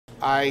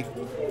I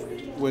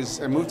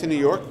moved to New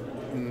York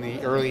in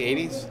the early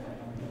 '80s.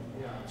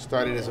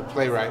 Started as a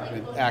playwright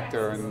and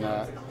actor, and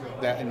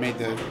that made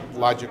the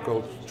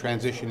logical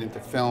transition into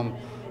film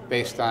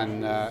based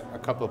on a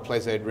couple of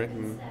plays I had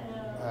written,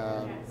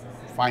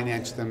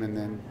 financed them, and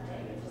then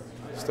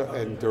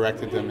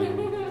directed them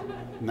in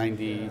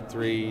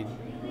 '93.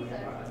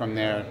 From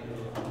there,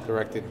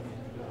 directed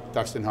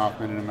Dustin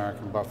Hoffman in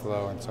American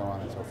Buffalo, and so on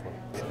and so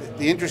forth.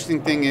 The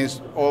interesting thing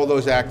is, all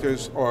those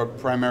actors are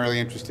primarily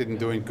interested in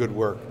doing good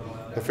work.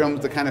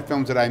 The kind of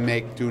films that I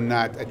make do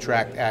not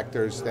attract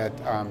actors that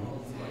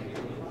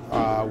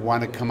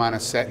want to come on a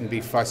set and be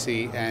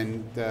fussy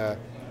and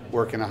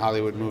work in a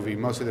Hollywood movie.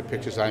 Most of the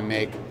pictures I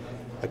make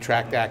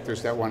attract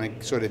actors that want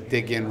to sort of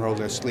dig in, roll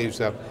their sleeves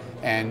up,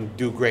 and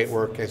do great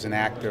work as an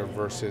actor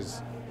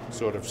versus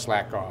sort of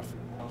slack off.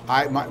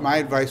 My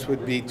advice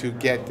would be to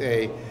get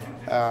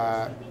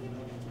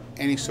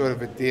any sort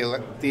of a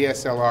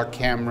DSLR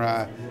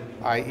camera,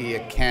 i.e. a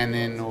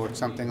Canon or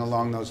something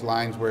along those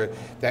lines,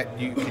 that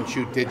you can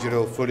shoot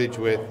digital footage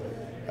with.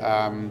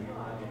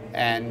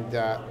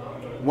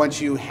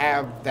 Once you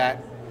have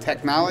that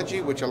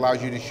technology, which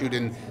allows you to shoot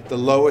in the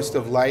lowest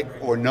of light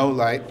or no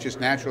light, just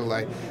natural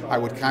light, I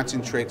would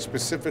concentrate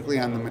specifically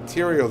on the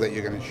material that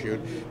you're going to shoot,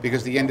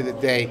 because at the end of the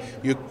day,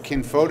 you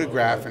can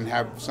photograph and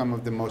have some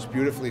of the most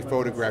beautifully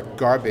photographed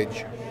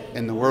garbage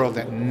in the world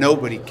that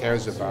nobody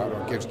cares about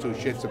or gives two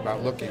shits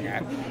about looking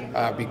at,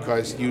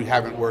 because you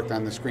haven't worked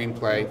on the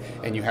screenplay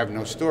and you have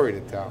no story to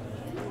tell.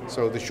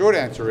 So the short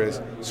answer is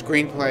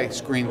screenplay,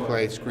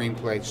 screenplay,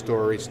 screenplay,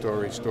 story,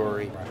 story,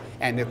 story.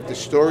 And if the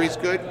story's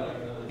good,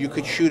 you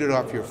could shoot it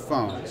off your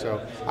phone.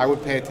 So I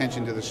would pay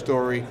attention to the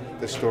story,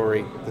 the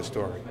story, the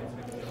story.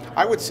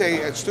 I would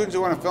say students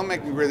who want a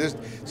filmmaking career, this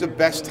is the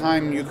best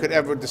time you could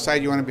ever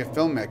decide you want to be a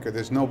filmmaker.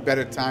 There's no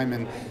better time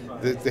in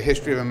the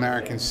history of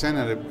American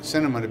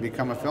cinema to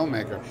become a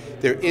filmmaker.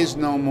 There is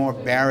no more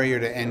barrier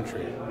to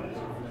entry.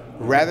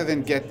 Rather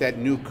than get that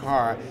new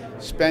car,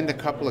 spend a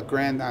couple of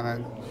grand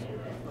on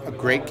a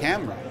great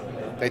camera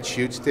that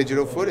shoots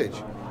digital footage.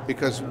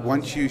 Because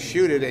once you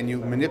shoot it and you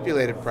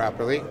manipulate it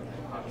properly,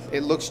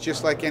 it looks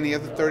just like any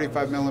other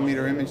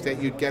 35mm image that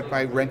you'd get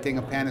by renting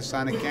a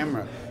Panasonic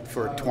camera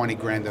for 20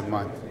 grand a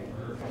month.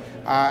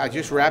 I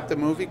just wrapped a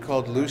movie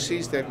called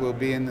Loosies that will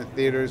be in the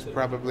theaters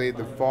probably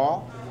the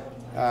fall,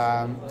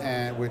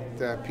 and with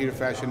Peter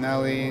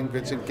Facinelli and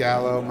Vincent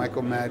Gallo,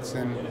 Michael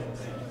Madsen,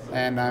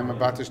 and I'm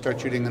about to start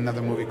shooting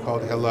another movie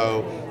called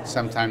Hello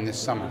sometime this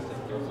summer.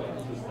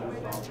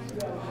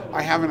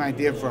 I have an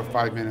idea for a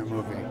 5-minute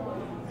movie.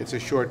 It's a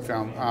short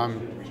film.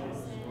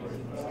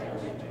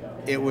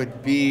 It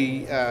would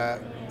be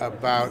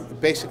about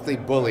basically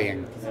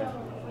bullying,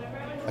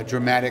 a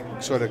dramatic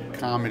sort of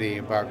comedy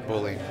about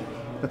bullying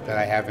that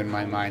I have in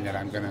my mind that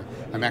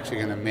I'm actually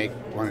gonna make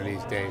one of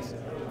these days.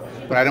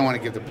 But I don't want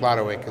to give the plot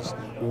away because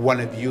one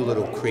of you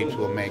little creeps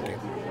will make it.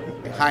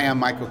 Hi, I'm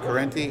Michael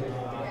Corrente.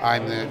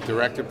 I'm the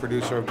director,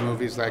 producer of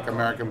movies like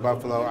American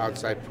Buffalo,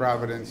 Outside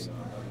Providence,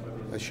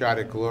 A Shot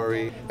at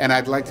Glory. And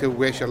I'd like to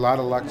wish a lot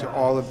of luck to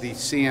all of the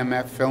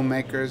CMF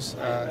filmmakers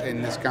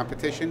in this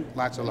competition.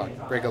 Lots of luck.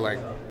 Break a leg.